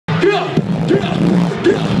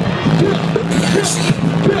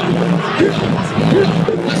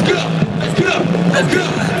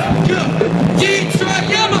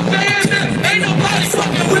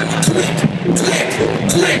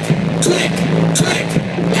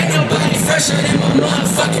fresher than my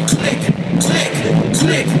motherfucking click, click,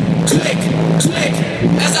 click, click, click.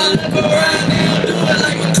 As I look around, they don't do it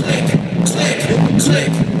like my click, click, click,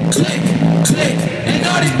 click, click. And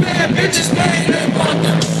all these bad bitches, man, they want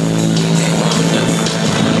them. They want them.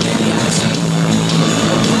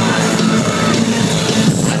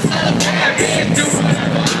 I tell a bad bitch, do what I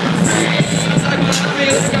want. It's like when I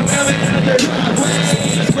feel like I'm coming out the driveway.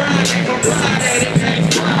 It's Friday, on Friday, it ain't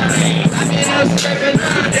Friday. I mean, I'm scraping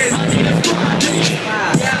nowadays, I need a Friday.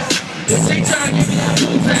 Yeah, if they try to give me that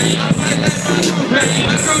blue pain, I might let my crew pay.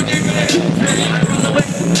 My crew dig me that blue pain. I run away,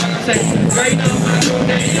 like I say, right now my crew,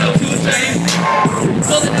 they know to the same.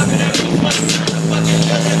 Pulling up in that blue smoke, I'm fucking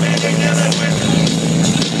feeling, man, they never went to me.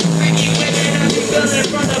 Making women, I be feeling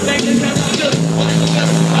from the bank, that's how I'm good. Why you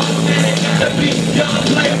feeling? Oh man, it gotta be. Y'all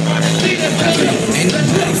play a front and see them feeling. Ain't no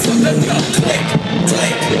place for them, go click,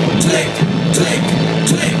 click, click, click,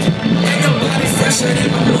 click. Ain't nobody fresher than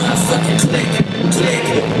my motherfucking click, click,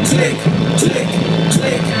 click, click,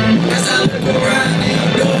 click. As I look around, they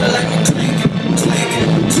don't do it like my click, click,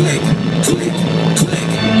 click, click, click.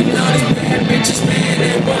 And all these bad bitches, man,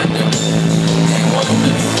 they want them. They want them.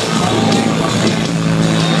 They want them.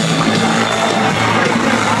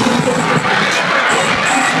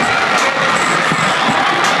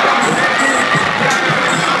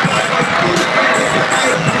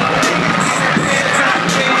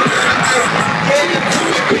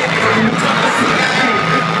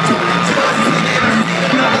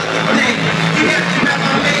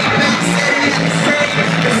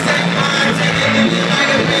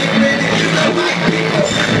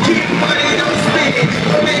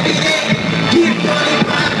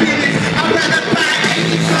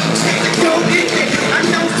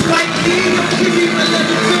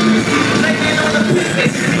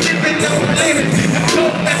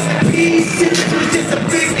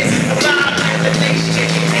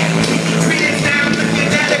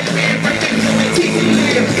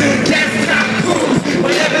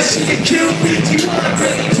 She can kill me, she wanna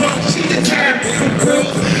really drunk, she determined to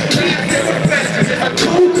prove.